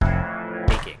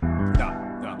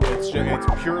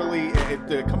it's purely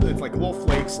it comes. It's like little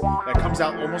flakes that comes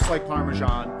out almost like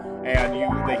Parmesan, and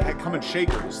they come in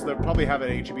shakers. They'll probably have it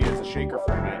at HEB as a shaker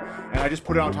format, and I just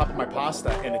put it on top of my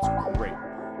pasta, and it's great.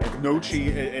 It's no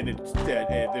cheese, and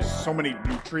there's so many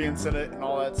nutrients in it and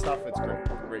all that stuff. It's great.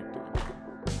 Great.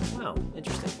 Wow,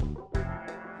 interesting.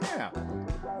 Yeah.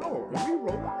 Oh, are we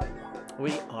rolling?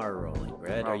 We are rolling.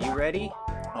 Red, are you ready?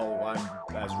 Oh, I'm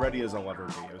as ready as I'll ever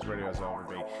be. As ready as I'll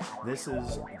ever be. This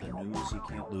is the news you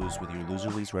can't lose with your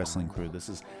Loserlies Wrestling crew. This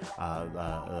is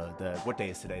what day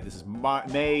is today? This is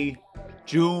May,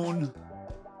 June,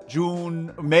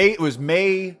 May. It was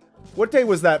May. What day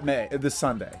was that? This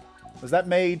Sunday. Was that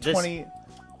May 20?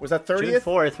 Was that 30th? June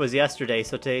 4th was yesterday,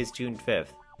 so today's June 5th.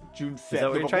 June 5th. Is that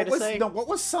what you're trying to say? No, what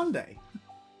was Sunday?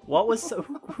 What was?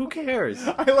 Who cares?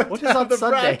 I like what to is have on the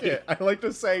Sunday? bracket. I like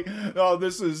to say, oh,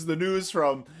 this is the news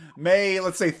from May,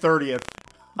 let's say 30th.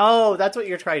 Oh, that's what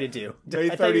you're trying to do. May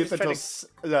 30th until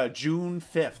June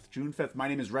 5th. June 5th. My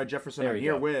name is Red Jefferson. I'm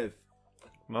here with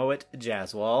Moet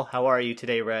Jaswal. How are you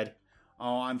today, Red?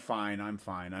 Oh, I'm fine.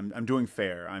 I'm doing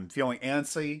fair. I'm feeling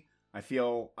antsy. I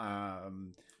feel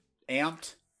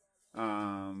amped,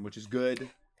 which is good.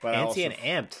 But Antsy and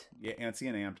amped. Yeah, antsy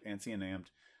and amped.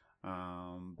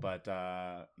 But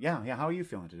yeah. How are you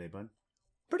feeling today, bud?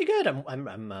 Pretty good.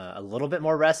 I'm a little bit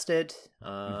more rested.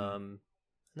 And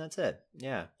that's it.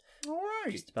 Yeah. All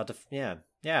right. Just about to. Yeah.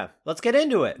 Let's get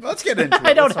into it. I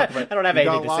don't have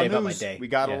anything to say about my day. We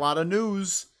got a lot of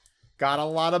news. Got a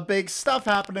lot of big stuff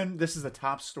happening. This is the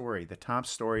top story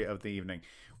of the evening.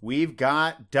 We've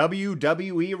got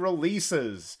WWE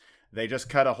releases. They just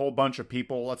cut a whole bunch of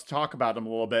people. Let's talk about them a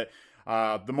little bit.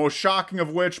 The most shocking of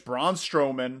which, Braun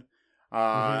Strowman,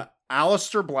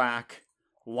 Aleister Black,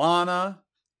 Lana,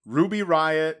 Ruby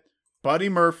Riott, Buddy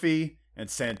Murphy, and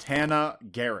Santana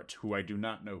Garrett, who I do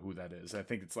not know who that is. I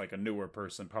think it's like a newer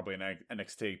person, probably an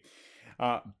NXT.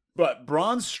 But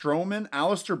Braun Strowman,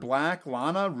 Aleister Black,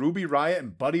 Lana, Ruby Riott,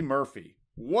 and Buddy Murphy.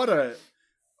 What a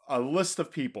list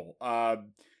of people.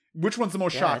 Which one's the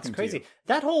most shocking? That's crazy. To you?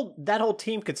 That whole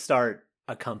team could start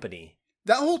a company.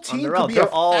 That whole team could be They're a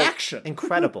all faction.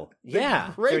 Incredible.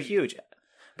 They're huge.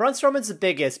 Braun Strowman's the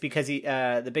biggest because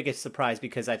the biggest surprise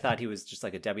because I thought he was just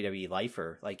like a WWE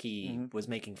lifer. Like he was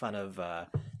making fun of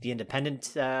the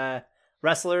independent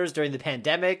wrestlers during the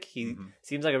pandemic. He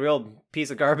seems like a real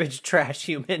piece of garbage, trash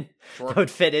human that would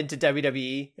fit into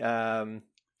WWE.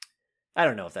 I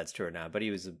don't know if that's true or not, but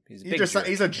he's a big jerk.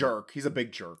 He's a jerk. He's a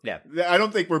big jerk. Yeah. I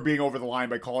don't think we're being over the line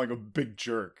by calling him a big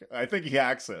jerk. I think he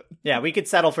acts it. Yeah, we could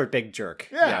settle for big jerk.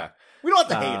 Yeah. We don't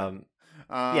have to hate him.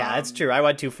 Yeah, that's true. I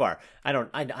went too far. I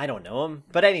don't know him.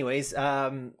 But anyways,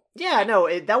 that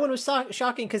one was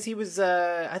shocking because he was,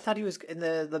 I thought he was in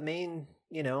the main,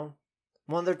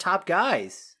 one of their top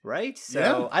guys, right? So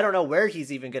yeah. I don't know where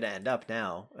he's even going to end up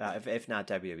now, if not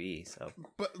WWE. So,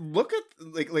 but look at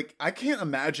like I can't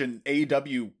imagine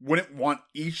AEW wouldn't want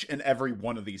each and every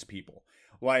one of these people.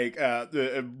 Like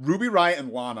Ruby Riott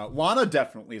and Lana. Lana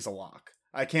definitely is a lock.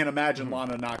 I can't imagine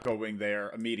Lana not going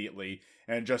there immediately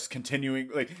and just continuing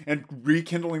and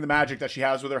rekindling the magic that she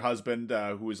has with her husband,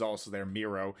 who is also there,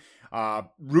 Miro.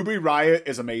 Ruby Riott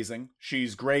is amazing.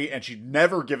 She's great, and she's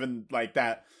never given like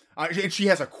that. And she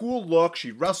has a cool look.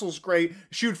 She wrestles great.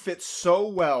 She would fit so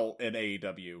well in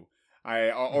AEW.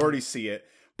 I already see it.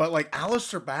 But like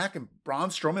Aleister Black and Braun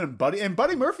Strowman and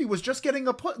Buddy Murphy was just getting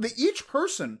a push. Each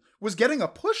person was getting a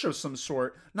push of some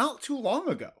sort not too long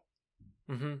ago.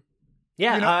 Mm-hmm.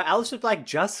 Yeah, Aleister Black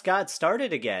just got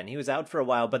started again. He was out for a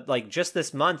while, but like just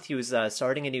this month, he was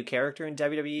starting a new character in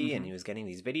WWE, and he was getting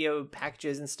these video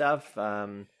packages and stuff.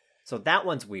 So that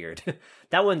one's weird.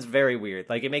 That one's very weird.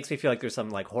 Like it makes me feel like there's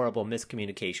some like horrible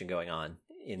miscommunication going on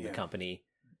in the company.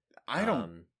 I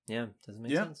don't. Doesn't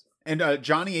make sense. And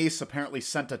Johnny Ace apparently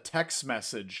sent a text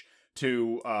message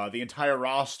to the entire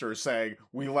roster saying,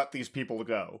 "We let these people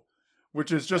go."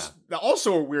 Which is just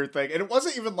also a weird thing, and it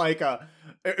wasn't even like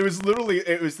it was literally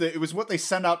it was what they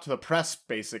send out to the press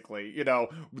basically.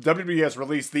 WWE has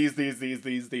released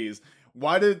these.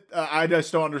 Why did I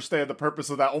just don't understand the purpose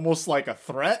of that? Almost like a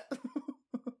threat.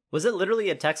 Was it literally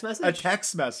a text message? A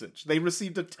text message. They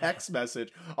received a text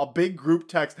message, a big group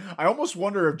text. I almost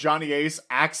wonder if Johnny Ace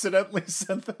accidentally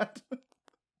sent that.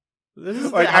 This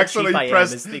is like accidentally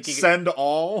pressed send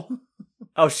all.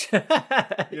 Oh,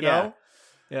 you know?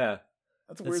 Yeah.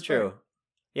 That's a weird That's true. thing.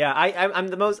 Yeah, I'm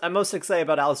most excited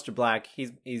about Aleister Black.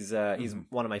 He's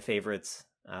one of my favorites.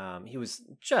 He was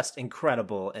just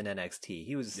incredible in NXT.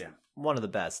 He was one of the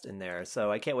best in there.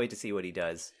 So I can't wait to see what he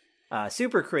does.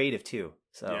 Super creative too.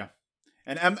 So yeah,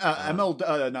 and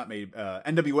NWA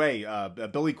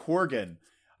Billy Corgan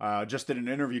just did an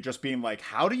interview just being like,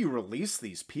 how do you release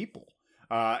these people?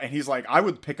 And he's like, I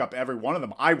would pick up every one of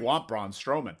them. I want Braun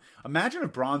Strowman. Imagine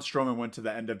if Braun Strowman went to the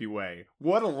NWA.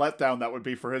 What a letdown that would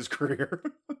be for his career.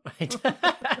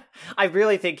 I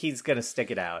really think he's going to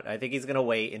stick it out. I think he's going to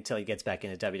wait until he gets back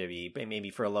into WWE, maybe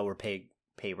for a lower pay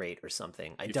rate or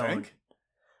something.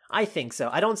 I think so.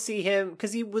 I don't see him,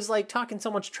 because he was like talking so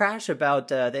much trash about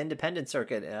the independent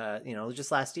circuit,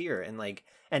 just last year,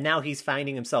 and now he's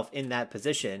finding himself in that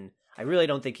position. I really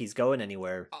don't think he's going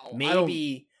anywhere.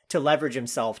 Maybe to leverage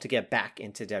himself to get back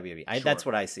into WWE. Sure. That's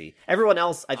what I see. Everyone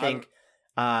else, I think,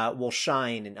 will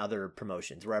shine in other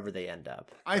promotions wherever they end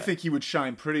up. I think he would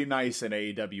shine pretty nice in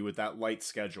AEW with that light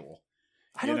schedule.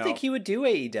 I don't think he would do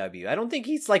AEW. I don't think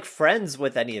he's like friends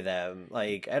with any of them.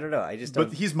 Like, I don't know. I just don't.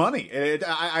 But he's money.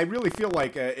 I really feel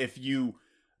like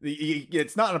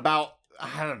it's not about,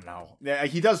 I don't know. Yeah,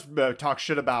 he does talk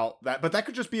shit about that, but that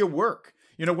could just be a work.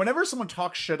 Whenever someone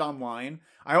talks shit online,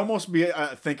 I almost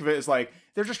think of it as like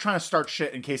they're just trying to start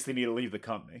shit in case they need to leave the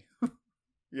company.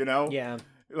 Yeah.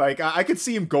 Like I could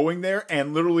see him going there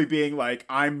and literally being like,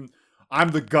 I'm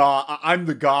the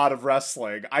god of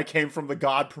wrestling. I came from the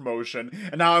God promotion,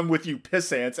 and now I'm with you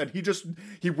pissants. And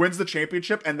he wins the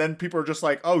championship, and then people are just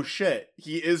like, oh shit,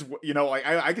 he is.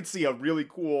 I could see a really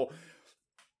cool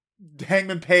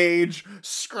Hangman Page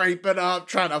scraping up,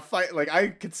 trying to fight. Like I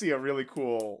could see a really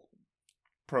cool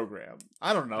program.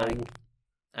 I don't know.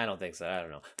 I don't think so. I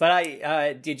don't know.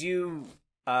 But did you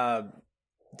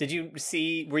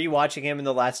see? Were you watching him in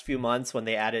the last few months when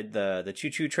they added the choo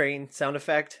choo train sound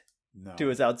effect? No. To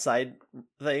his outside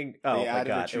thing. Oh my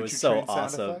god, it was so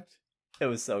awesome. It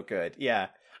was so good. Yeah.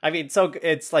 I mean,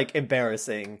 it's like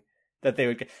embarrassing that they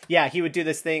would. Yeah, he would do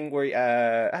this thing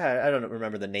where I don't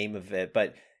remember the name of it,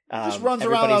 but he just runs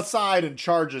around outside and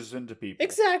charges into people.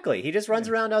 Exactly. He just runs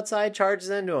around outside, charges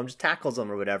into them, just tackles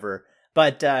them or whatever.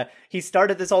 But he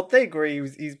started this whole thing where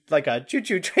he's like a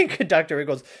choo-choo train conductor.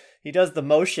 He does the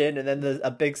motion and then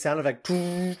a big sound effect.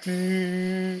 That's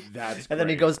and then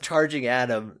he goes charging at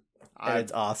him. And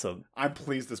it's awesome. I'm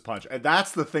pleased as punch. And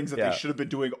that's the things that they should have been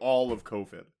doing all of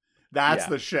COVID. That's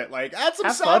the shit. Like, add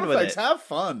some sound effects. Have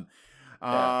fun.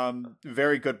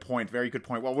 Very good point. Very good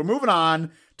point. Well, we're moving on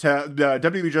to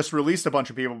WWE just released a bunch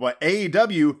of people, but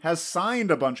AEW has signed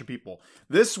a bunch of people.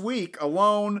 This week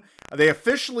alone, they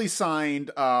officially signed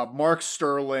Mark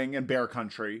Sterling and Bear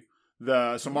Country.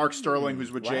 So Mark Sterling,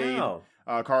 who's with Jade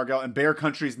Cargill, and Bear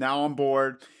Country's now on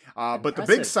board. But the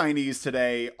big signees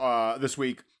today, this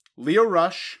week, Lio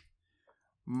Rush,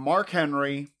 Mark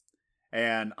Henry,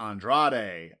 and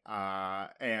Andrade.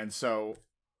 And so,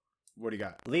 what do you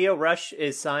got? Lio Rush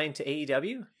is signed to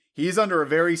AEW? He's under a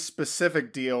very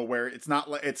specific deal where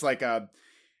it's like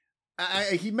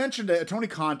he mentioned it, Tony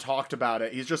Khan talked about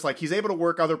it. He's just like, he's able to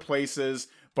work other places,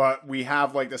 but we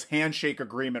have like this handshake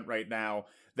agreement right now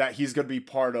that he's going to be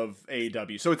part of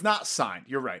AEW. So it's not signed.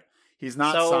 You're right. He's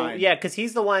not signed. Yeah, because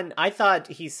he's the one. I thought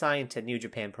he signed to New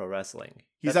Japan Pro Wrestling.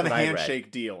 He's on a handshake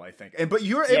deal, I think. But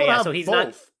you're able to have so he's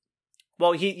both.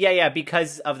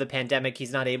 Because of the pandemic,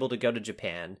 he's not able to go to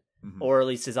Japan, or at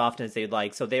least as often as they'd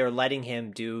like. So they are letting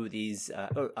him do these, like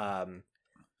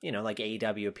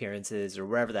AEW appearances or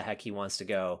wherever the heck he wants to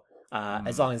go,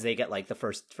 as long as they get like the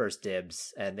first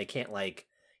dibs, and they can't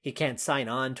he can't sign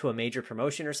on to a major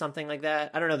promotion or something like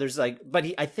that. I don't know. There's I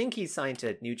think he's signed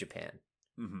to New Japan.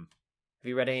 Mm-hmm. Have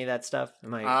you read any of that stuff?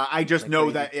 I just know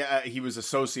that he was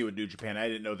associated with New Japan. I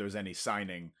didn't know there was any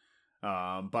signing.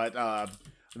 But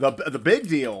the big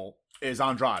deal is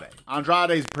Andrade.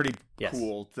 Andrade's pretty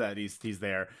cool that he's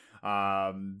there.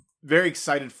 Very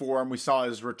excited for him. We saw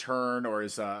his return or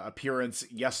his appearance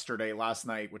last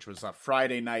night, which was a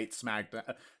Friday night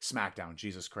SmackDown.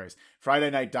 Jesus Christ. Friday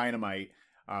Night Dynamite,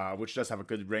 which does have a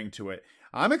good ring to it.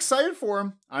 I'm excited for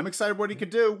him. I'm excited what he could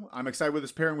do. I'm excited with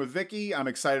his pairing with Vicky. I'm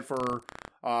excited for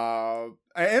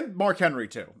and Mark Henry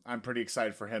too. I'm pretty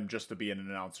excited for him just to be in an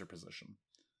announcer position.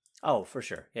 Oh, for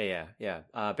sure. Yeah.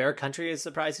 Bear Country is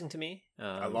surprising to me.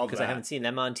 I love that because I haven't seen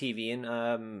them on TV in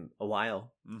a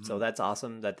while. Mm-hmm. So that's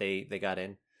awesome that they got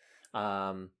in.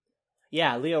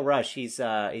 Lio Rush. He's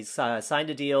signed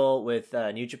a deal with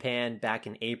New Japan back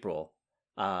in April,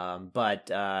 but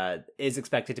is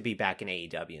expected to be back in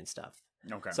AEW and stuff.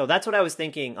 Okay. So that's what I was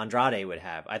thinking Andrade would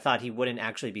have. I thought he wouldn't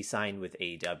actually be signed with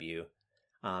AEW.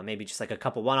 Maybe just like a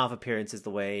couple one-off appearances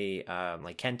the way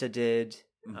like Kenta did,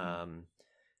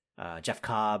 Jeff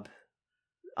Cobb,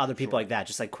 other people like that,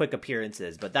 just like quick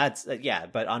appearances. But that's,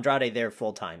 but Andrade there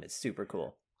full-time is super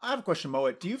cool. I have a question,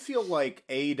 Moet. Do you feel like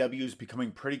AEW is becoming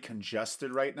pretty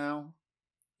congested right now?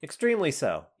 Extremely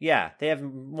so. Yeah, they have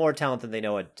more talent than they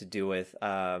know what to do with.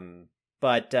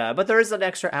 But there is an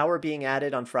extra hour being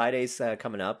added on Fridays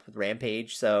coming up with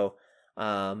Rampage. So,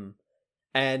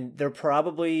 and they're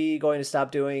probably going to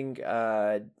stop doing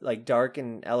like Dark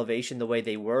and Elevation the way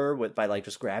they were by like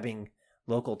just grabbing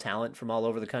local talent from all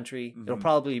over the country. It'll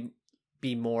probably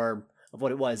be more of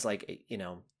what it was like,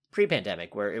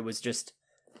 pre-pandemic, where it was just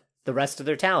the rest of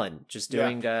their talent just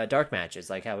doing dark matches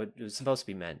like how it was supposed to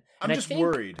be meant. And I'm just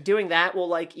worried doing that will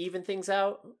like even things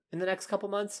out in the next couple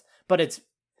months, but it's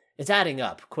adding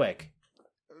up quick.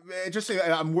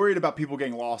 I'm worried about people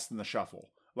getting lost in the shuffle.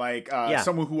 Like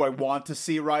someone who I want to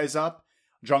see rise up,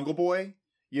 Jungle Boy.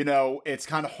 It's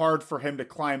kind of hard for him to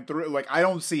climb through. Like, I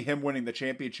don't see him winning the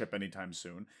championship anytime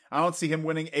soon. I don't see him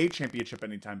winning a championship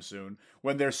anytime soon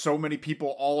when there's so many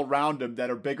people all around him that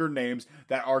are bigger names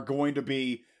that are going to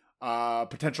be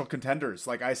potential contenders.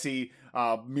 Like, I see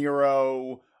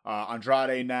Miro,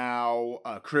 Andrade now,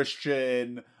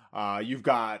 Christian. You've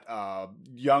got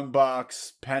Young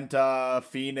Bucks, Penta,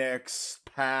 Phoenix,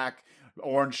 Pac,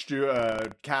 Orange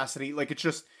Cassidy. Like, it's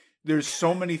just... There's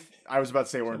so many... I was about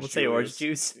to say Orange Julius. Say Orange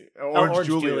Juice. Orange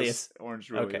Julius. Orange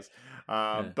Julius. Okay.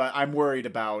 But I'm worried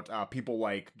about people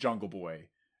like Jungle Boy.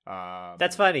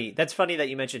 That's funny. That's funny that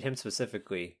you mentioned him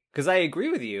specifically. Because I agree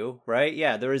with you, right?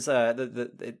 Yeah,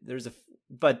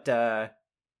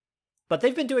 but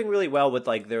they've been doing really well with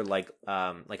like their like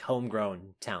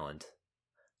homegrown talent.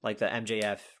 Like the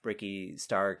MJF, Ricky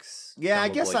Starks, yeah,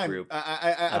 Jungle I guess Boy I'm. Group.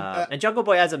 I and Jungle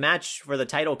Boy has a match for the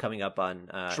title coming up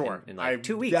on in like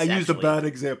 2 weeks. I used actually. a bad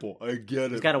example. I get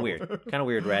it. It's kind of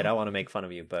weird, Red. I don't want to make fun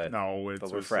of you, but no,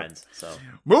 but we're friends. So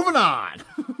moving on,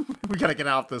 we gotta get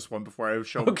out this one before I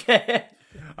show. Okay.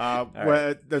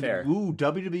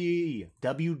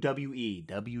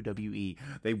 WWE.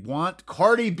 They want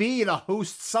Cardi B to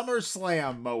host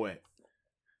SummerSlam. Moet.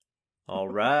 All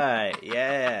right,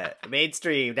 yeah,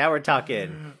 mainstream. Now we're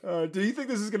talking. Do you think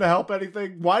this is going to help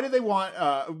anything? Why do they want?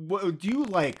 Do you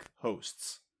like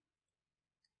hosts?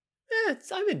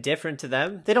 I'm indifferent to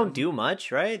them. They don't do much,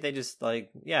 right? They just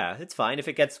it's fine if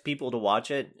it gets people to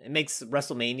watch it. It makes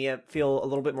WrestleMania feel a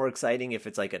little bit more exciting if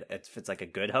it's like a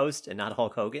good host and not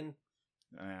Hulk Hogan.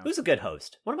 Yeah. Who's a good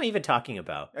host? What am I even talking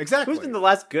about? Exactly. Who's been the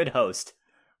last good host?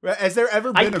 Has there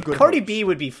ever been a good Cardi host? B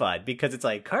would be fun because it's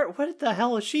like, what the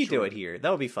hell is she doing here?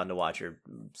 That would be fun to watch her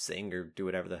sing or do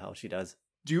whatever the hell she does.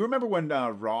 Do you remember when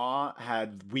Raw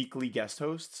had weekly guest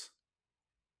hosts?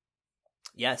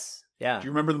 Yes. Yeah. Do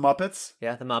you remember the Muppets?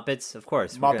 Yeah, the Muppets, of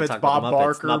course. Muppets, Bob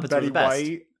Barker, Muppets Betty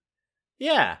White.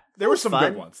 Yeah. There were some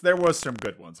good ones.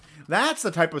 That's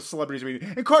the type of celebrities we need.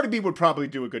 And Cardi B would probably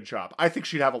do a good job. I think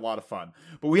she'd have a lot of fun.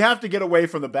 But we have to get away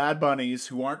from the Bad Bunnies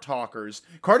who aren't talkers.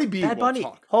 Cardi B will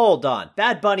talk. Hold on.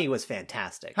 Bad Bunny was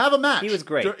fantastic. Have a match. He was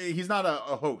great. He's not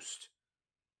a host.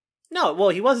 No, well,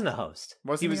 he wasn't a host.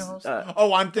 Wasn't he a host?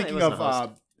 I'm thinking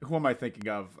of... who am I thinking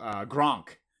of? Gronk.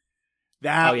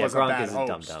 Gronk is a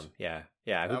dum-dum. Yeah,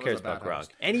 who cares about Gronk?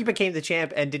 Host. And he became the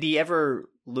champ, and did he ever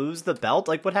lose the belt?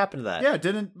 Like, what happened to that? Yeah,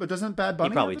 doesn't Bad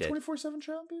Bunny have the 24/7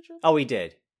 championship? Oh, he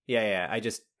did. Yeah, I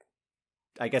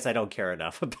guess I don't care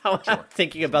enough about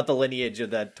thinking about the lineage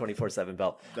of that 24/7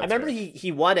 belt. I remember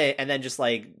he won it, and then just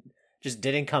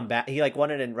didn't come back. He won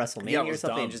it in WrestleMania or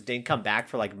something, and just didn't come back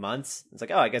for like months. It's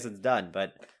like, oh, I guess it's done,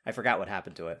 but I forgot what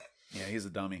happened to it. Yeah, he's a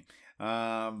dummy.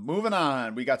 Moving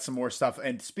on, we got some more stuff.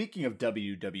 And speaking of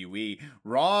WWE,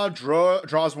 Raw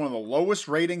draws one of the lowest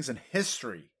ratings in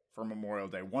history for Memorial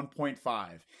Day,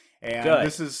 1.5. And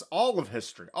This is all of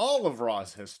history, all of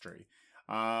Raw's history.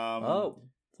 That's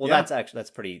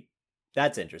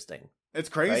interesting. It's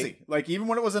crazy. Right? Like, even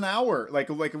when it was an hour, like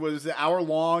it was an hour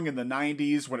long in the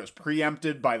 90s when it was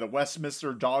preempted by the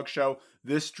Westminster Dog Show,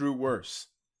 this drew worse.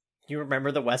 You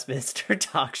remember the Westminster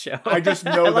Talk Show? I just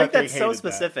know I like that so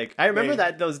specific. I remember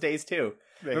that those days too.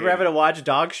 I remember having to watch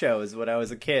dog shows when I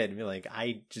was a kid and be like,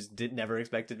 I just never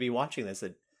expected to be watching this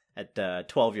at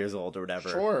 12 years old or whatever.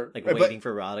 Sure. Like waiting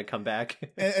for Raw to come back.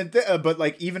 But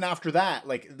like even after that,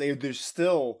 like there's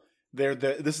still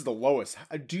this is the lowest.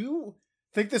 Do you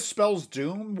think this spells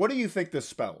doom? What do you think this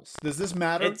spells? Does this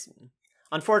matter?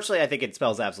 Unfortunately, I think it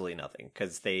spells absolutely nothing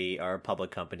because they are a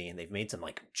public company and they've made some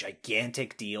like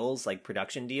gigantic deals, like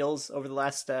production deals over the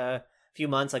last few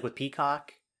months, like with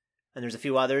Peacock. And there's a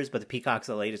few others, but the Peacock's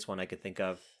the latest one I could think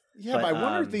of. Yeah, but I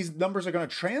wonder if these numbers are going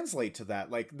to translate to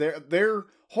that. Like their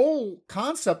whole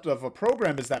concept of a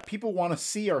program is that people want to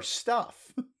see our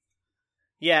stuff.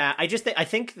 Yeah, I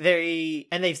think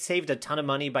they've saved a ton of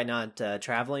money by not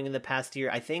traveling in the past year.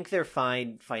 I think they're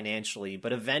fine financially,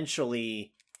 but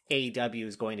eventually AEW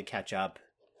is going to catch up,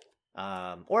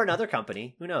 or another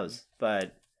company, who knows?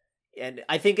 And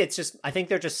I think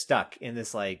they're just stuck in this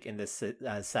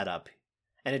setup,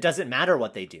 And it doesn't matter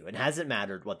what they do. It hasn't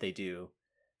mattered what they do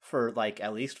for like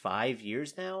at least 5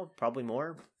 years now, probably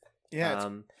more. Yeah,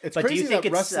 it's crazy do you think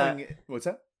that wrestling. What's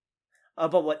that?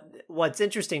 But what's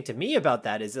interesting to me about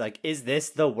that is like, is this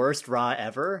the worst Raw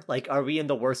ever? Like, are we in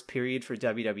the worst period for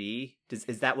WWE?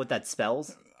 Is that what that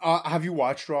spells? Have you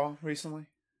watched Raw recently?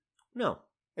 No,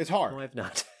 it's hard. No, I've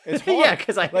not. It's hard. Yeah,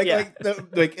 because I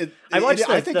watched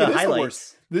I think the highlights. The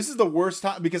worst. This is the worst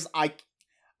time because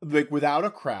without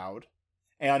a crowd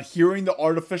and hearing the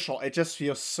artificial, it just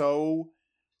feels so.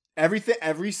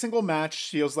 Every single match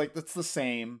feels like it's the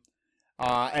same.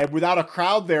 And without a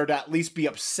crowd there to at least be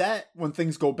upset when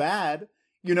things go bad,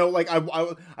 like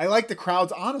I like the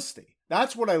crowd's honesty.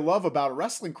 That's what I love about a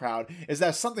wrestling crowd is that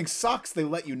if something sucks, they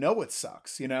let you know it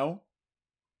sucks, And yeah.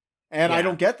 I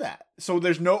don't get that. So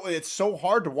it's so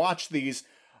hard to watch these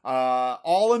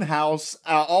all in house.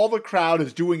 All the crowd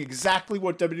is doing exactly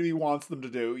what WWE wants them to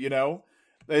do,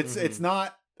 It's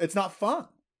not fun.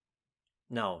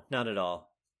 No, not at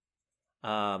all.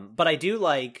 But I do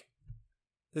like.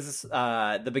 This is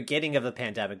the beginning of the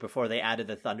pandemic before they added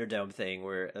the Thunderdome thing,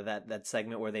 where that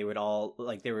segment where they would all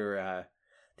like they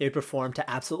would perform to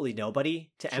absolutely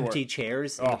nobody, to empty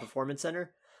chairs in the performance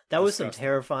center. That was some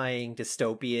terrifying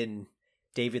dystopian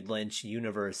David Lynch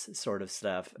universe sort of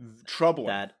stuff. Troubling.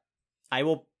 That I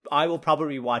will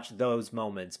probably watch those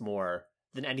moments more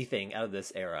than anything out of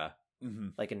this era,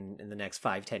 like in the next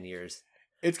 5-10 years.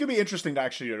 It's going to be interesting to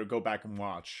actually go back and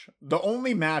watch. The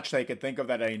only match that I could think of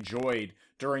that I enjoyed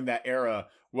during that era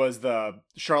was the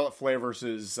Charlotte Flair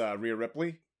versus Rhea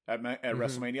Ripley at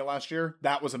WrestleMania last year.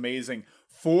 That was amazing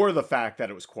for the fact that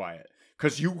it was quiet.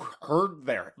 Because you heard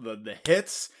the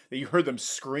hits, that you heard them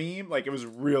scream. Like, it was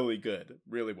really good.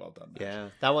 Really well done match. Yeah,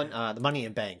 that one, the Money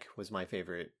in Bank was my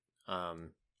favorite.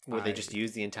 Where they just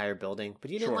used the entire building. But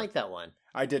you didn't like that one.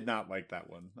 I did not like that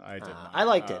one. I did not. I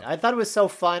liked it. I thought it was so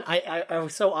fun. I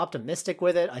was so optimistic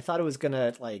with it. I thought it was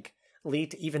gonna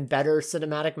lead to even better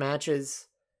cinematic matches.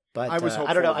 But I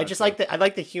don't know. I just like I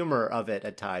like the humor of it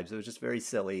at times. It was just very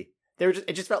silly.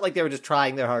 It just felt like they were just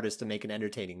trying their hardest to make an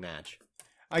entertaining match.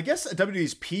 I guess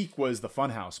WWE's peak was the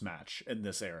Funhouse match in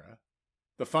this era.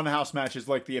 The Funhouse match is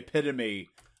like the epitome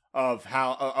of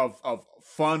of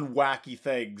fun, wacky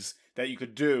things that you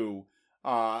could do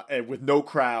with no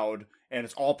crowd. And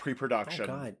it's all pre-production.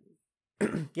 Oh,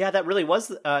 God. Yeah, that really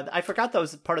was... I forgot that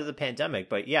was part of the pandemic,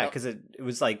 but yeah, because it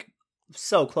was like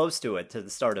so close to the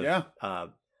start of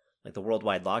like the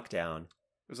worldwide lockdown.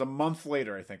 It was a month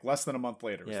later, I think. Less than a month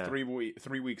later. It was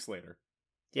 3 weeks later.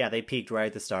 Yeah, they peaked right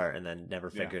at the start and then never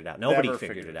figured it out. Nobody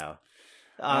figured it out.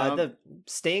 The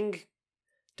Sting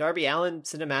Darby Allin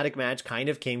cinematic match kind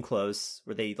of came close,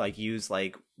 where they use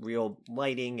real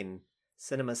lighting and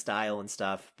cinema style and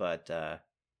stuff, but...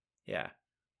 yeah,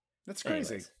 that's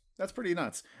crazy. Anyways. That's pretty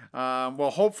nuts.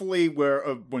 Well, hopefully,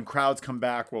 when crowds come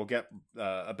back, we'll get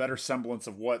a better semblance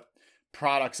of what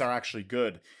products are actually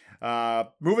good.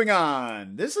 Moving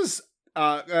on. This is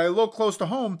a little close to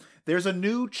home. There's a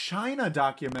new China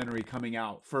documentary coming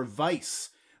out for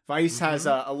Vice. Vice has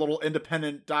a little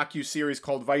independent docu-series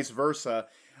called Vice Versa.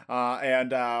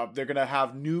 And they're going to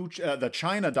have the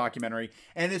China documentary.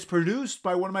 And it's produced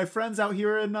by one of my friends out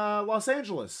here in Los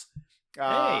Angeles.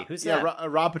 Hey, who's that?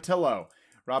 Rob Patillo.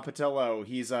 Rob Patillo.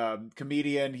 He's a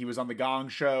comedian. He was on The Gong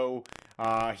Show.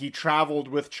 He traveled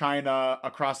with China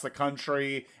across the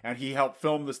country, and he helped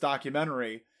film this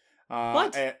documentary.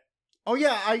 What?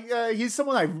 He's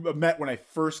someone I met when I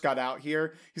first got out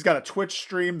here. He's got a Twitch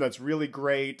stream that's really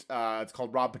great. It's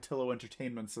called Rob Patillo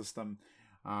Entertainment System.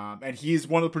 And he's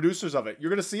one of the producers of it. You're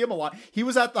going to see him a lot. He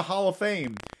was at the Hall of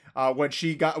Fame when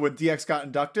DX got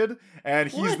inducted, and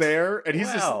he's there, and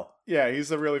he's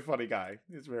he's a really funny guy.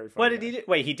 He's very funny. What did he do?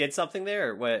 Wait, he did something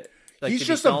there? Or what? He's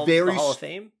just a very Hall of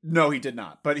Fame. No, he did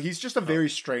not. But he's just a very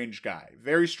strange guy.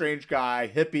 Very strange guy,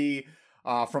 hippie,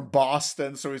 from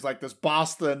Boston. So he's like this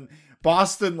Boston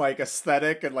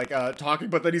aesthetic and talking,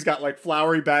 but then he's got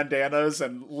flowery bandanas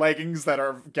and leggings that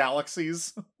are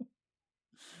galaxies.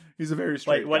 He's a very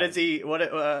strange. Wait, what guy. is he? What?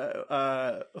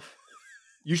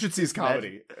 You should see his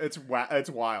comedy. It's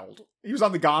wild. He was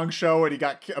on the Gong Show and he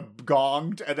got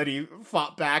gonged, and then he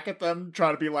fought back at them,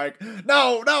 trying to be like,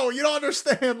 "No, you don't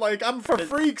understand. I'm for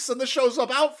freaks, and the show's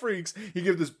about freaks." He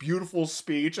gave this beautiful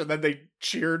speech, and then they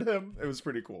cheered him. It was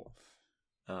pretty cool.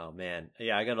 Oh man,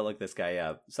 yeah, I gotta look this guy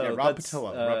up. So Rob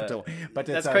Patillo. But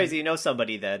that's crazy. You know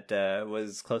somebody that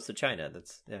was close to China.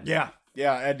 That's yeah,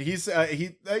 and he's I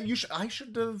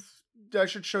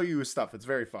should show you his stuff. It's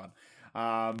very fun.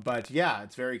 But yeah,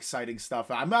 it's very exciting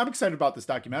stuff. I'm excited about this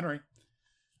documentary.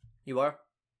 You are?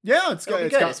 Yeah, it's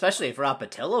good, especially if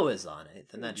Rapatillo is on it.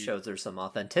 Then that shows there's some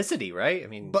authenticity, right? I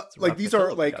mean, but like these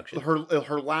are like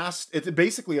her last. It's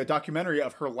basically a documentary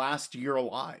of her last year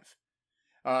alive.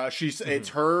 It's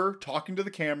her talking to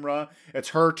the camera. It's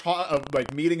her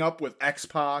like meeting up with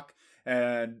X-Pac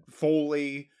and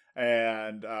Foley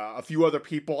and a few other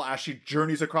people as she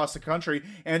journeys across the country.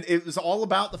 And it was all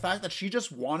about the fact that she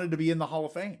just wanted to be in the Hall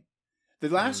of Fame. The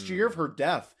last year of her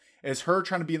death is her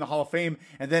trying to be in the Hall of Fame,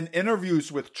 and then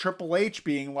interviews with Triple H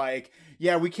being like,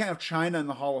 yeah, we can't have Chyna in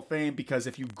the Hall of Fame because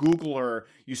if you Google her,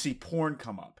 you see porn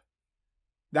come up.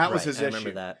 That was his issue. I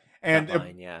remember that. And that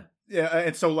line, yeah. Yeah,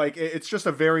 and so like it's just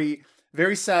a very,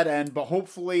 very sad end, but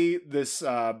hopefully this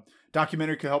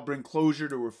documentary could help bring closure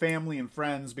to her family and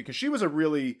friends, because she was a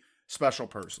really special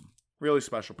person. Really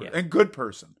special person. Yeah. And good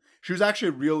person. She was actually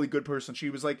a really good person.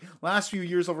 She was like, last few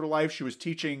years of her life, she was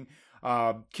teaching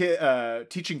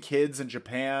kids in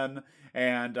Japan,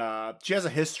 and she has a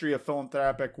history of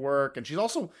philanthropic work, and she's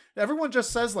also, everyone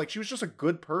just says like she was just a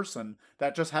good person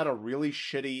that just had a really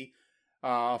shitty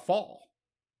fall.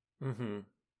 Mm-hmm.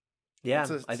 Yeah,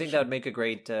 I think that would make a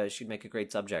great. She'd make a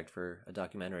great subject for a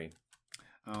documentary.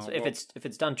 So if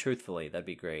it's done truthfully, that'd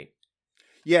be great.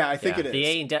 Yeah, I think it is.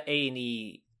 The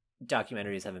A&E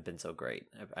documentaries haven't been so great.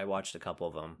 I watched a couple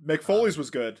of them. Mick Foley's was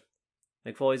good.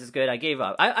 Mick Foley's is good. I gave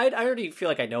up. I already feel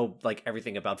like I know like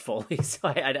everything about Foley, so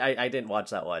I didn't watch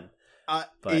that one.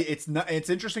 It's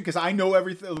interesting because I know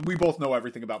everything. We both know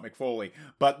everything about Mick Foley,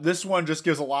 but this one just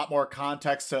gives a lot more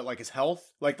context to like his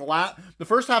health. Like the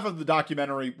first half of the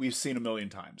documentary we've seen a million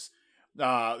times.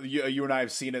 You and I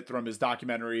have seen it from his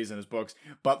documentaries and his books,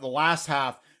 but the last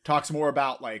half talks more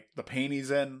about like the pain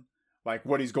he's in, like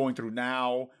what he's going through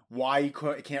now, why he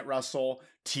can't wrestle.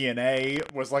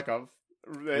 TNA was like a.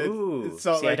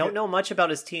 I don't know much about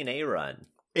his TNA run.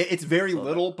 It's very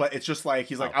little, but it's just like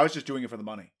he's like, I was just doing it for the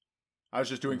money. I was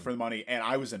just doing it for the money, and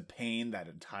I was in pain that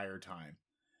entire time.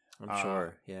 I'm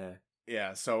sure, yeah.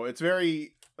 Yeah, so it's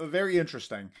very, very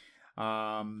interesting.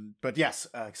 But yes,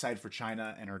 excited for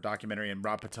Chyna and her documentary, and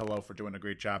Rob Patillo for doing a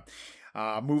great job.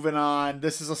 Moving on,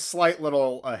 this is a slight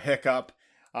little hiccup.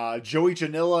 Joey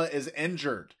Janela is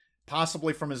injured,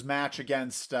 possibly from his match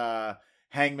against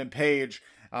Hangman Page,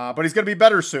 but he's going to be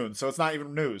better soon, so it's not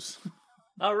even news.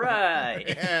 All right.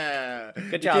 Yeah.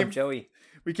 Good job, Joey.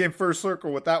 We came first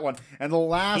circle with that one. And the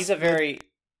last... He's a very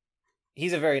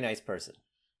nice person.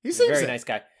 He's a very nice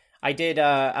guy.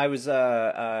 I was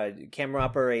a camera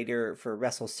operator for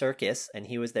Wrestle Circus, and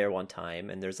he was there one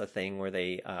time, and there's a thing where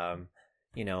they,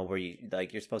 where you,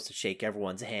 like, you're supposed to shake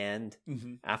everyone's hand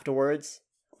afterwards,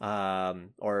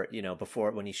 or,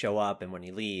 before, when you show up and when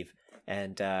you leave.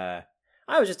 And,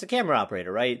 I was just a camera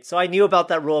operator, right? So I knew about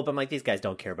that rule, but I'm like, these guys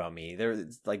don't care about me. They're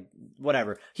like,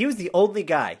 whatever. He was the only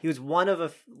guy. He was one of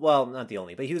not the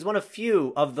only, but he was one of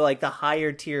few of the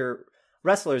higher tier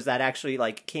wrestlers that actually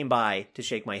like came by to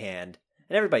shake my hand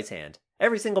and everybody's hand.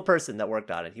 Every single person that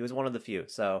worked on it. He was one of the few.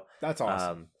 So that's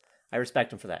awesome. I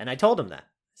respect him for that. And I told him that.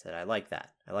 I said, I like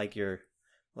that. I like your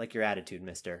attitude,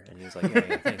 mister. And he was like,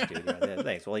 yeah, thanks, dude. Yeah,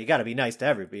 thanks. Well, you got to be nice to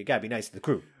everybody. You got to be nice to the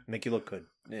crew. Make you look good,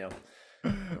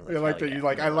 I like that. You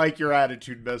like. I like your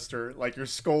attitude, Mister. Like you're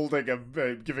scolding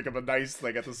him, giving him a nice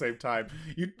thing at the same time.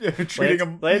 You treating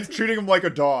him like a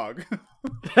dog.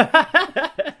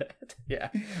 Yeah,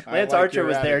 Lance Archer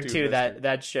was there too.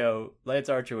 That show. Lance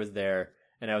Archer was there,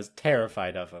 and I was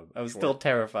terrified of him. I was still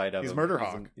terrified of him. He's Murder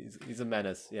Hawk. He's a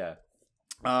menace. Yeah.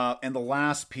 And the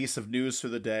last piece of news for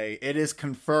the day. It is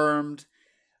confirmed.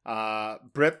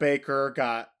 Britt Baker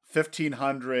got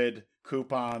 1,500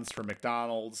 coupons for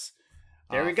McDonald's.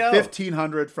 There we go.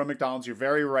 1,500 from McDonald's. You're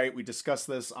very right. We discussed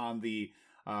this on the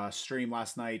stream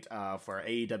last night for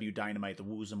AEW Dynamite, the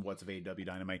Who's and What's of AEW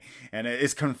Dynamite. And it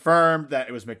is confirmed that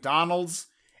it was McDonald's.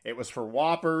 It was for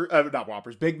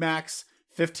Big Macs,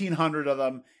 1,500 of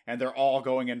them, and they're all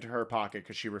going into her pocket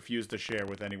because she refused to share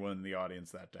with anyone in the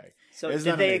audience that day. So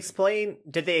did they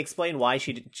explain why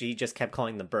she just kept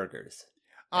calling them burgers?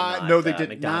 No, they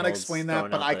did not explain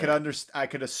that, but I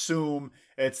could assume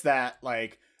it's that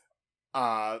like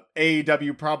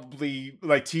AEW probably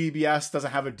like TBS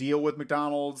doesn't have a deal with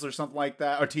McDonald's or something like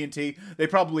that, or TNT. They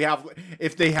probably have,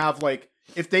 if they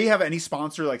have any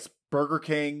sponsor like Burger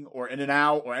King or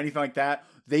In-N-Out or anything like that,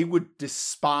 they would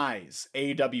despise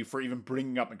AEW for even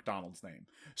bringing up McDonald's name.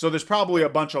 So there's probably a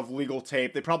bunch of legal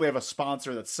tape. They probably have a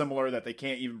sponsor that's similar that they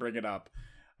can't even bring it up.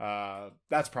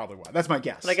 That's probably why. That's my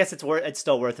guess. But I guess it's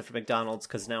still worth it for McDonald's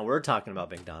because now we're talking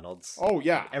about McDonald's. Oh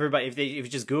yeah, everybody. If you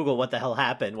just Google what the hell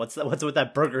happened, what's with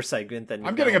that burger segment? Then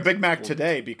I'm getting a Big Mac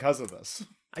today because of this.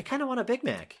 I kind of want a Big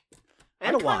Mac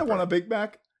and a Whopper. I kind of want a Big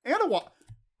Mac and a Whopper.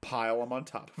 pile them on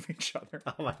top of each other.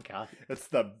 Oh my god. It's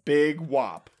the big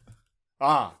whop.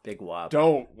 Big whop.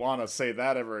 Don't want to say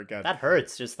that ever again. That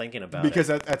hurts just thinking about because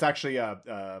it. that's actually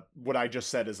what I just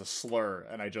said is a slur,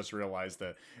 and I just realized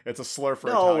that it's a slur for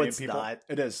no, Italian it's people. not.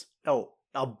 It is. Oh,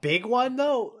 a big one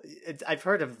though. I've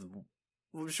heard of.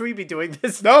 Should we be doing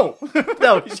this? No.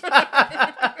 No.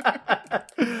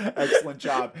 Excellent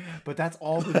job. But that's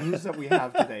all the news that we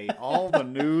have today. All the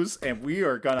news, and we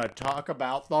are gonna talk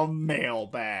about the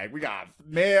mailbag. We got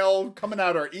mail coming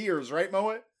out our ears, right,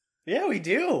 Moet? Yeah, we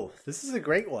do. This is a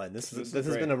great one. This has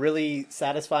been a really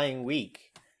satisfying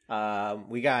week.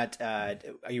 We got. Are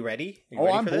you ready? Are you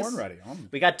ready I'm for this? born ready.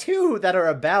 We got two that are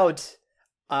about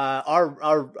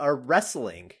our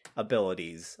wrestling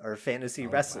abilities, our fantasy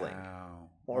wrestling,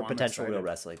 or potential real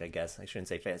wrestling. I guess I shouldn't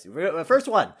say fantasy. First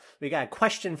one, we got a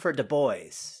question for Du Bois.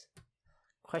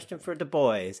 Question for Du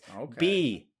Bois. Okay.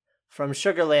 B from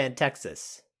Sugarland,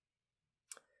 Texas.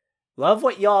 Love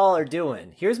what y'all are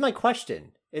doing. Here's my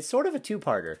question. It's sort of a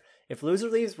two-parter. If Loser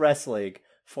Leaves Wrestling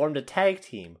formed a tag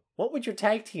team, what would your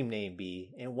tag team name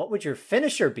be, and what would your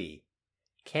finisher be?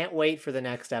 Can't wait for the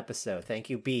next episode. Thank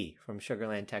you, B from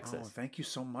Sugarland, Texas. Oh, thank you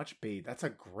so much, B. That's a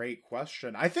great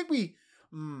question. I think we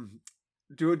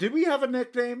did we have a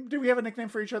nickname? Did we have a nickname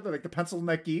for each other, like the Pencil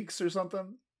Neck Geeks or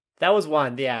something? That was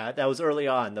one. Yeah, that was early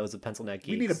on. That was a Pencil Neck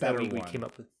Geeks. We need a better one. We came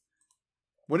up with.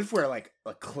 What if we're like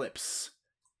Eclipse,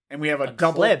 and we have a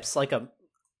double eclipse, like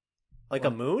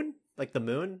a moon, like the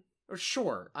moon?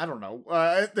 Sure, I don't know.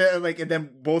 And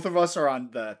then both of us are on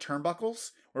the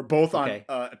turnbuckles. We're both on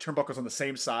turnbuckles on the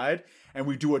same side, and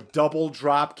we do a double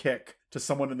drop kick to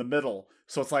someone in the middle.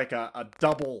 So it's like a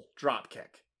double drop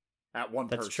kick at one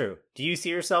person. That's true. Do you see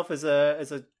yourself as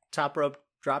a top rope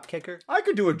drop kicker? I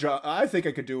could do I think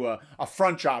I could do a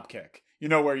front drop kick. You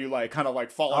know, where you kind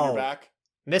of fall on your back.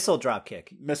 Missile drop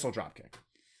kick. Missile drop kick.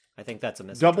 I think that's a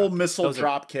missile. Double missile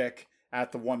drop kick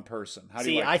at the one person. How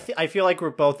do you like that? I feel like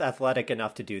we're both athletic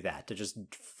enough to do that, to just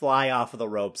fly off of the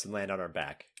ropes and land on our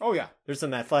back. Oh, yeah. There's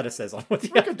some athleticism with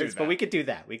the others, but we could do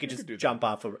that. We could just jump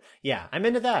off of... Yeah, I'm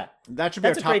into that. That should be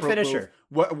our top rope finisher.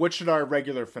 Move. What should our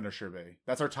regular finisher be?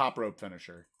 That's our top rope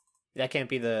finisher. That can't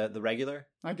be the regular?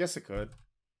 I guess it could.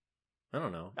 I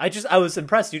don't know. I was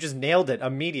impressed. You just nailed it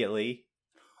immediately.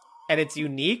 And it's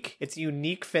unique. It's a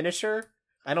unique finisher.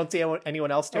 I don't see anyone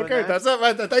else doing that. Okay, that's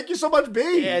it. Thank you so much,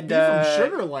 B. And, B from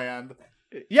Sugarland.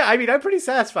 Yeah, I mean, I'm pretty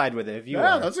satisfied with it. If you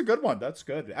are. That's a good one. That's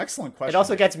good. Excellent question. It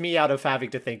also gets me out of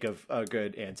having to think of a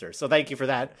good answer. So thank you for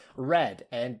that, Red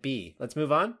and B. Let's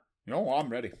move on. No, I'm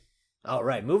ready. All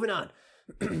right, moving on.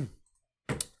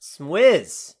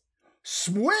 Swizz.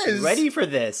 Swizz? Ready for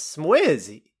this.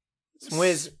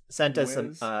 Swizz sent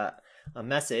us a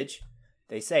message.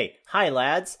 They say, "Hi,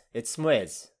 lads. It's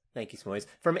Swizz." Thank you, Swizz.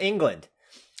 From England.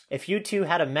 If you two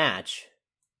had a match,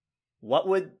 what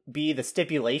would be the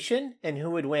stipulation and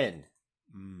who would win?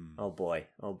 Oh boy.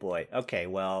 Okay,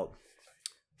 well,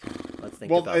 let's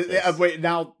think about this. Wait,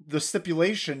 now the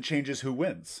stipulation changes who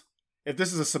wins. If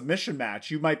this is a submission match,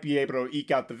 you might be able to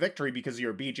eke out the victory because of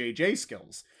your BJJ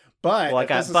skills. But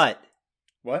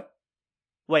what?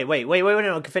 Wait,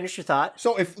 no, finish your thought.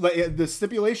 So if the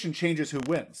stipulation changes who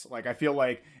wins, I feel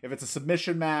like if it's a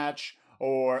submission match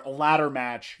or a ladder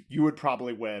match, you would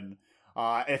probably win.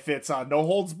 If it's a no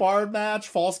holds barred match,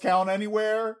 false count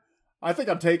anywhere, I think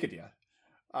I'm taking you.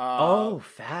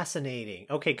 Fascinating.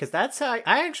 Okay, because that's how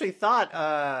I actually thought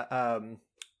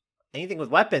anything with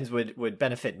weapons would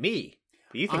benefit me.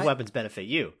 But you think weapons benefit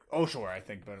you? Oh, sure. I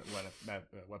think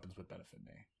weapons would benefit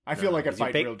me. I feel like I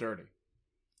fight real dirty.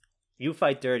 You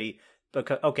fight dirty,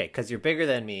 because you're bigger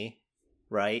than me,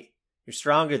 right? You're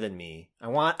stronger than me.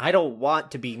 I don't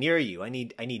want to be near you. I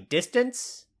need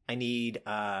distance. I need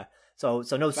so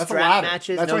no strap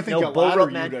matches. That's no, why I think no bull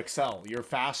rope match. You'd excel. You're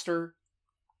faster.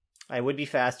 I would be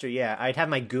faster. Yeah, I'd have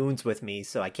my goons with me,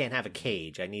 so I can't have a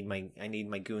cage. I need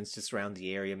my goons to surround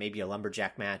the area. Maybe a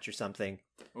lumberjack match or something.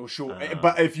 Oh sure,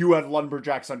 but if you had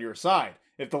lumberjacks on your side,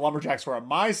 if the lumberjacks were on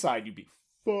my side, you'd be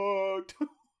fucked.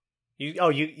 You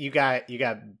got.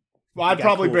 Well, I'd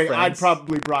probably bribe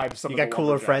some. You got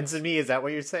cooler friends than me. Is that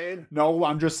what you're saying? No,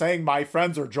 I'm just saying my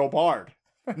friends are Joe Bard.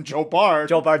 And Joe Bard's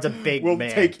a big man. Will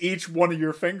take each one of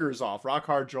your fingers off. Rock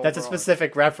hard Joe. That's Bard. A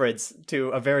specific reference to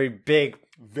a very big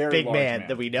man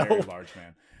that we know. Very large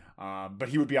man. But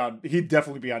he'd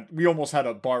definitely be on. We almost had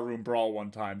a barroom brawl one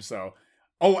time. So,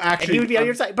 actually, and he would be on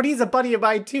your side. But he's a buddy of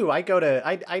mine too. I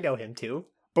know him too.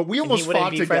 But we almost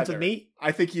fought together. Friends with me?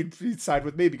 I think he'd side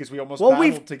with me because we almost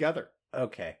battled together.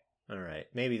 Okay. All right.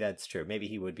 Maybe that's true. Maybe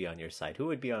he would be on your side. Who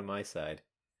would be on my side?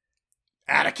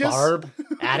 Atticus? Barb?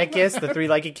 Atticus, the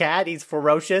three-legged cat? He's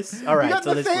ferocious? All right.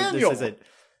 So this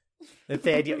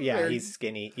Nathaniel, yeah, he's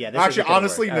skinny. Yeah, this actually,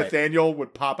 honestly, work. Nathaniel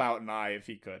would pop out an eye if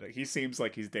he could. He seems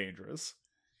like he's dangerous.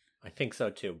 I think so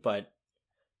too, but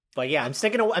yeah, I'm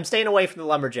staying away from the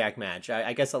lumberjack match.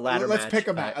 I guess a ladder match. Let's pick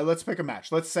a match. Let's pick a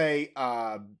match. Let's say,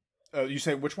 you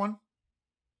say which one?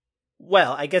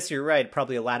 Well, I guess you're right.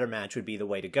 Probably a ladder match would be the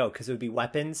way to go because it would be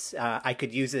weapons. I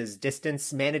could use as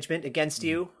distance management against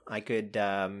you. I could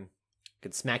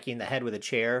smack you in the head with a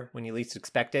chair when you least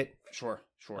expect it. Sure.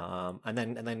 And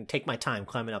then take my time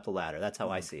climbing up the ladder. That's how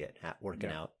I see it working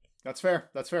out. That's fair.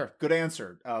 Good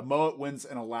answer. Moet wins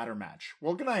in a ladder match.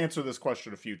 We're gonna answer this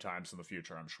question a few times in the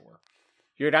future, I'm sure.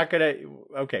 You're not gonna.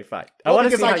 Okay, fine. Well, I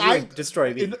want to see how you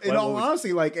destroy me. In all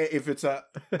honesty, like if it's a,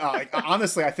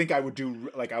 honestly, I think I would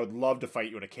love to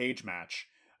fight you in a cage match,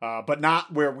 but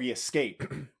not where we escape,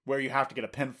 where you have to get a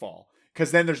pinfall,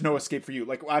 because then there's no escape for you.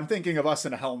 Like I'm thinking of us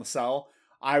in a Hell in a Cell.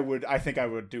 I think I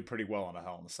would do pretty well in a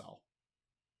Hell in a Cell.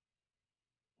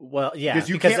 Well, yeah, because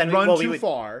you can't run too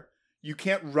far. You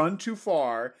can't run too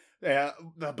far.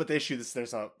 But the issue is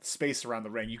there's a space around the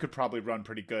ring. You could probably run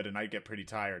pretty good, and I'd get pretty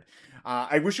tired.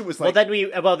 I wish it was like.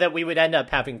 Well, then we would end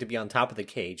up having to be on top of the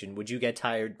cage. And would you get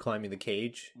tired climbing the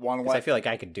cage? Because I feel like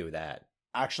I could do that.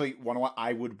 Actually,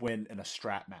 I would win in a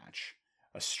strap match.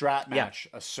 A strap match,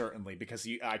 certainly, because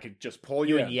I could just pull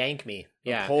you in. And yank me.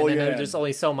 Yeah, and then there's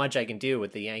only so much I can do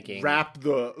with the yanking. Wrap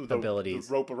the abilities.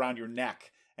 The rope around your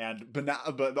neck.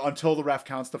 But until the ref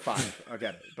counts to 5, I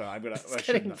get it. But I'm gonna. It's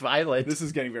getting violent. This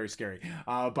is getting very scary.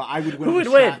 But I would win the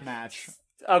strap match.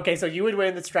 Okay, so you would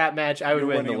win the strap match. I would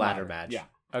win the ladder match. Yeah.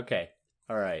 Okay.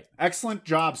 All right. Excellent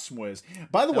job, Swizz.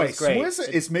 By the way, Swizz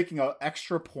is making an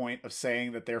extra point of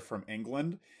saying that they're from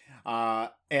England,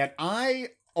 and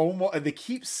they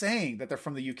keep saying that they're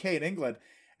from the UK and England,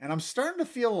 and I'm starting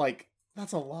to feel like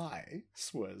that's a lie,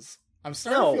 Swizz. I'm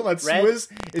starting to feel that Swizz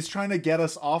is trying to get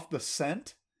us off the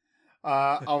scent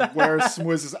of where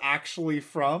Swizz is actually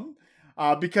from.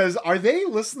 Because are they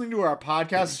listening to our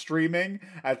podcast streaming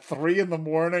at 3 a.m.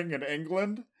 in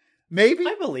England? Maybe.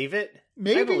 I believe it.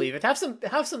 Maybe. I believe it. Have some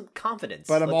confidence.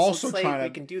 But I'm also trying to. We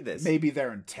can do this. Maybe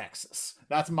they're in Texas.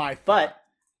 That's my thought. But,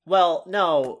 well,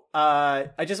 no.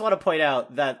 I just want to point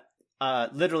out that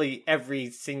literally every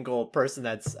single person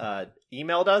that's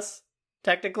emailed us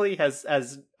technically has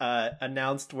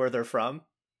announced where they're from.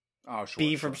 Oh, sure.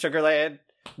 B from Sugarland.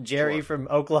 Jerry from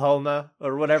Oklahoma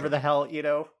or whatever the hell,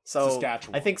 So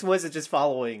Saskatchewan. I think Swizz is just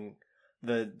following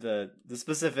the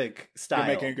specific style. You're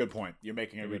making a good point.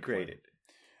 Point.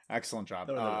 Excellent job.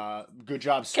 Good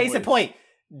job, Swizz. Case in point,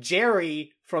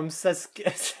 Jerry from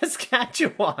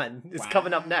Saskatchewan is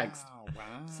coming up next.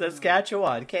 Wow.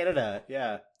 Saskatchewan, Canada.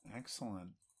 Yeah.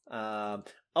 Excellent.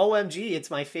 OMG, it's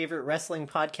my favorite wrestling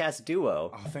podcast duo.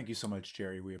 Oh, thank you so much,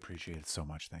 Jerry. We appreciate it so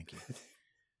much. Thank you.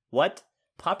 What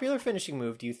popular finishing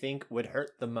move do you think would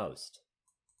hurt the most?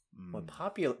 What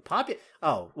popular?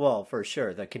 Oh, well, for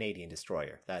sure, the Canadian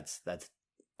Destroyer. That's.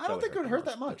 I don't think it would hurt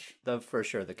that much. For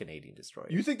sure, the Canadian Destroyer.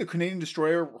 You think the Canadian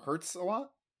Destroyer hurts a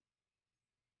lot?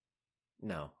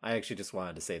 No, I actually just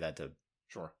wanted to say that to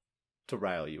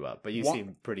rile you up, but you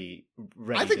seem pretty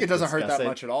ready. I think it doesn't hurt that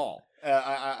much at all.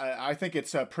 I think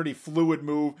it's a pretty fluid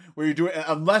move where you do it,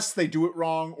 unless they do it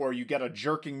wrong or you get a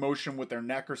jerking motion with their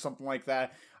neck or something like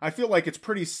that. I feel like it's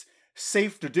pretty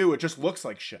safe to do. It just looks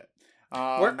like shit.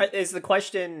 Is the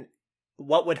question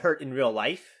what would hurt in real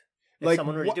life if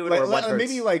someone were to do it, or what hurts?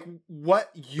 Maybe like what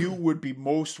you would be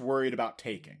most worried about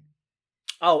taking?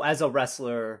 Oh, as a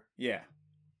wrestler, yeah.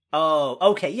 Oh,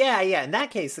 okay, yeah. In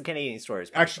that case, the Canadian Destroyer is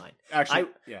fine. Actually,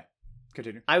 yeah.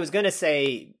 Continue. I was gonna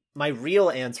say my real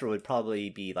answer would probably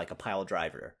be like a pile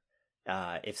driver,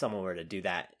 if someone were to do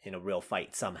that in a real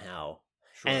fight somehow.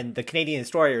 Sure. And the Canadian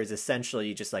Destroyer is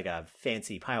essentially just like a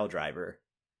fancy pile driver,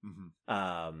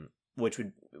 which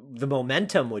the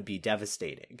momentum would be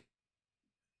devastating.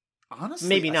 Honestly,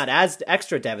 maybe not as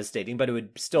extra devastating, but it would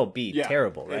still be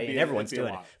terrible, right? And everyone's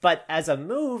doing it. But as a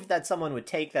move that someone would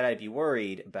take that I'd be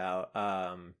worried about,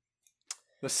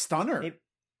 the stunner.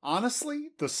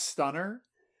 Honestly, the stunner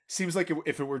seems like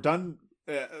if it were done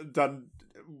as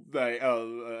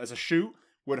a shoot,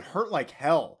 would hurt like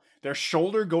hell. Their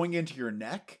shoulder going into your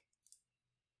neck.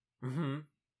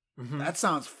 That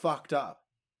sounds fucked up.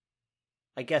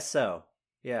 I guess so.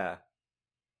 Yeah.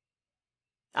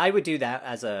 I would do that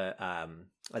as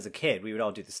a kid. We would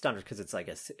all do the stunner because it's like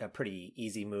a pretty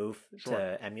easy move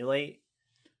to emulate.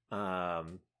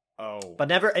 But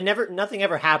nothing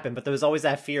ever happened. But there was always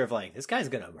that fear of like, this guy's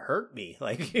gonna hurt me.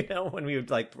 Like, when we would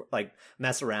like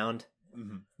mess around.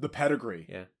 The pedigree.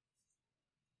 Yeah.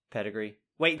 Pedigree.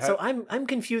 Wait, so I'm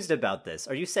confused about this.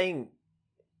 Are you saying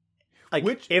like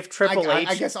if Triple H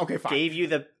I guess, okay, fine. gave you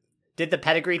the did the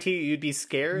pedigree to you, you'd be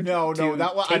scared? No,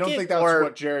 I don't think that's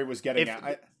what Jerry was getting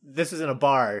at. This was in a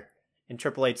bar and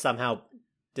Triple H somehow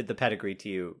did the pedigree to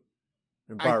you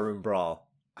in a barroom brawl.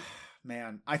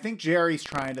 Man, I think Jerry's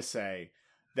trying to say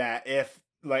that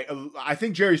I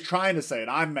think Jerry's trying to say it.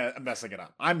 I'm messing it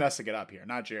up. I'm messing it up here,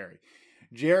 not Jerry.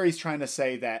 Jerry's trying to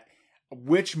say that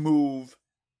which move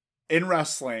in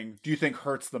wrestling do you think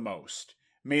hurts the most?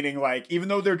 Meaning, like, even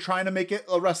though they're trying to make it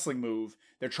a wrestling move,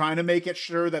 they're trying to make it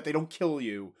sure that they don't kill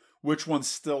you, which one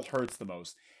still hurts the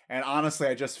most? And honestly,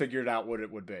 I just figured out what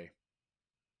it would be.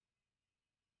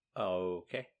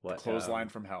 Okay. What? Clothesline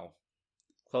from Hell.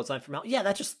 Clothesline from Hell? Yeah,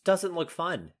 that just doesn't look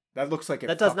fun. That looks like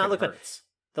that does not look hurts. Fun.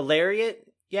 The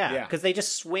lariat? Yeah, because they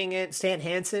just swing it. Stan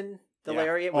Hansen, the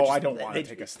lariat. I don't want to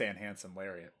take a Stan Hansen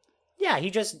lariat. Yeah, he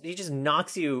just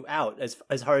knocks you out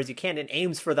as hard as you can and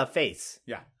aims for the face.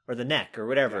 Yeah. Or the neck or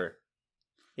whatever.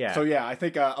 Yeah. So I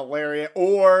think a lariat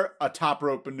or a top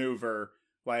rope maneuver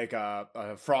like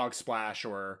a frog splash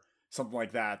or something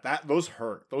like that. Those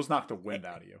hurt. Those knock the wind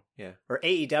out of you. Yeah. Or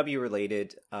AEW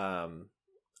related. I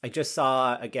just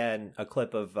saw again a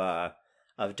clip of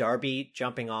Darby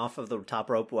jumping off of the top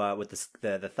rope with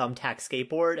the thumbtack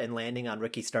skateboard and landing on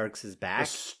Ricky Starks' back. The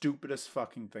stupidest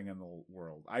fucking thing in the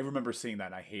world. I remember seeing that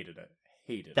and I hated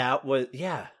it. That was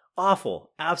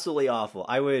awful. Absolutely awful.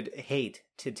 I would hate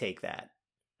to take that.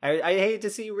 I hate to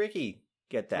see Ricky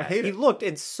get that. He looked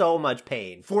in so much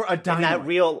pain. For a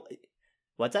Dynamite.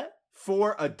 What's that?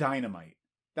 For a Dynamite.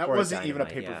 That wasn't even a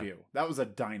pay-per-view. Yeah. That was a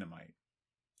Dynamite.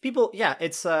 People,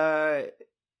 it's not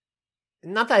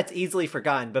that it's easily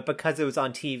forgotten, but because it was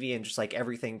on TV and just like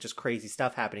everything, just crazy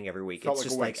stuff happening every week, it's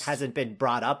just like hasn't been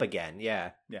brought up again.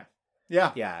 Yeah.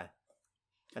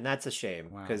 And that's a shame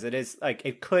because it is like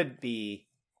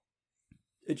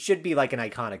it should be like an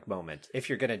iconic moment if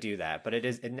you're gonna do that, but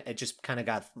it just kind of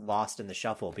got lost in the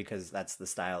shuffle because that's the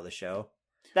style of the show.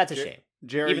 That's a shame.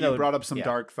 Jerry, you brought up some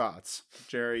dark thoughts.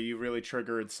 Jerry, you really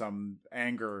triggered some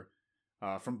anger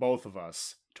from both of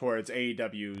us towards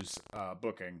AEW's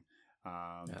booking.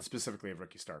 Specifically of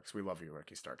Ricky Starks. We love you,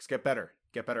 Ricky Starks. Get better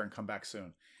and come back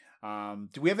soon.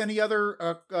 Do we have any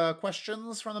other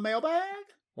questions from the mailbag?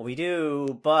 Well, we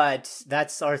do, but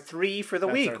that's our 3 for the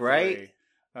week, right?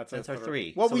 That's our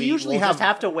 3. Well, so we usually just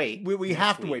have to wait. We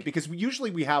have to wait because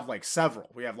we have like several.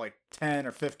 We have like 10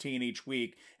 or 15 each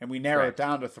week, and we narrow it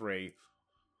down to 3.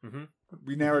 Mm-hmm.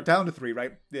 We narrow it down to 3,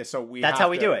 right? Yeah. So that's how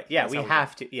we do it. Yeah, we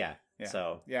have to. Yeah.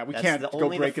 So we can't go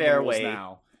breaking the rules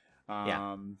now.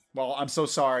 Well, I'm so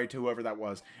sorry to whoever that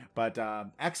was, but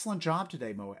excellent job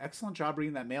today, Mo. Excellent job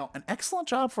reading that mail, and excellent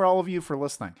job for all of you for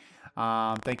listening.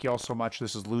 Thank you all so much.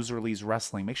 This is Loser Leaves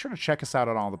Wrestling. Make sure to check us out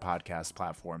on all the podcast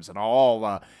platforms and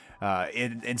all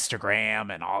in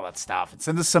Instagram and all that stuff. And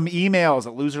send us some emails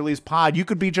at loserleavespod. You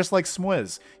could be just like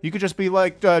Smiz. You could just be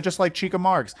like just like Chica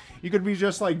Marks. You could be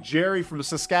just like Jerry from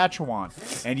Saskatchewan,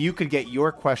 and you could get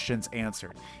your questions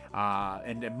answered.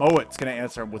 And Mowat's going to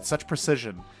answer them with such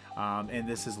precision. And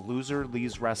this is Loser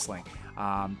Leaves Wrestling.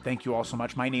 Thank you all so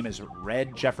much. My name is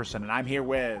Red Jefferson, and I'm here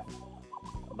with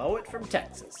Mowat from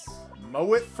Texas.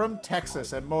 Mowat from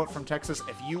Texas. And Mowat from Texas,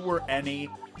 if you were any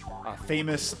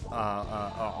famous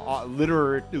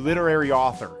literary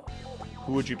author,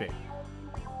 who would you be?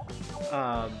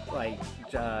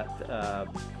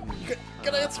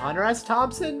 Hunter S.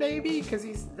 Thompson, maybe?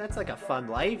 Because that's like a fun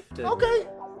life.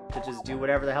 To just do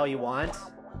whatever the hell you want.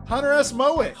 Hunter S.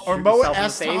 Mowat or Mowat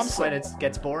S. Thompson. When it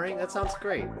gets boring, that sounds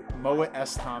great. Mowat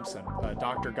S. Thompson,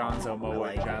 Dr. Gonzo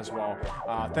Mowat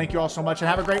Jaswal. Thank you all so much and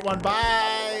have a great one.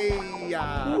 Bye.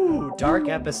 Ooh, dark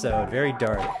episode. Very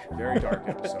dark. Very dark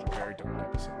episode. Very dark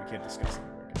episode. We can't discuss it.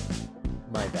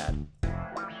 My bad.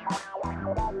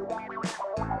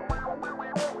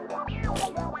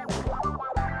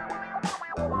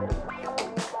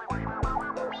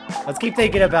 Let's keep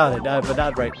thinking about it, but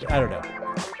not right. I don't know.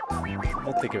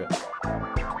 We'll think of it.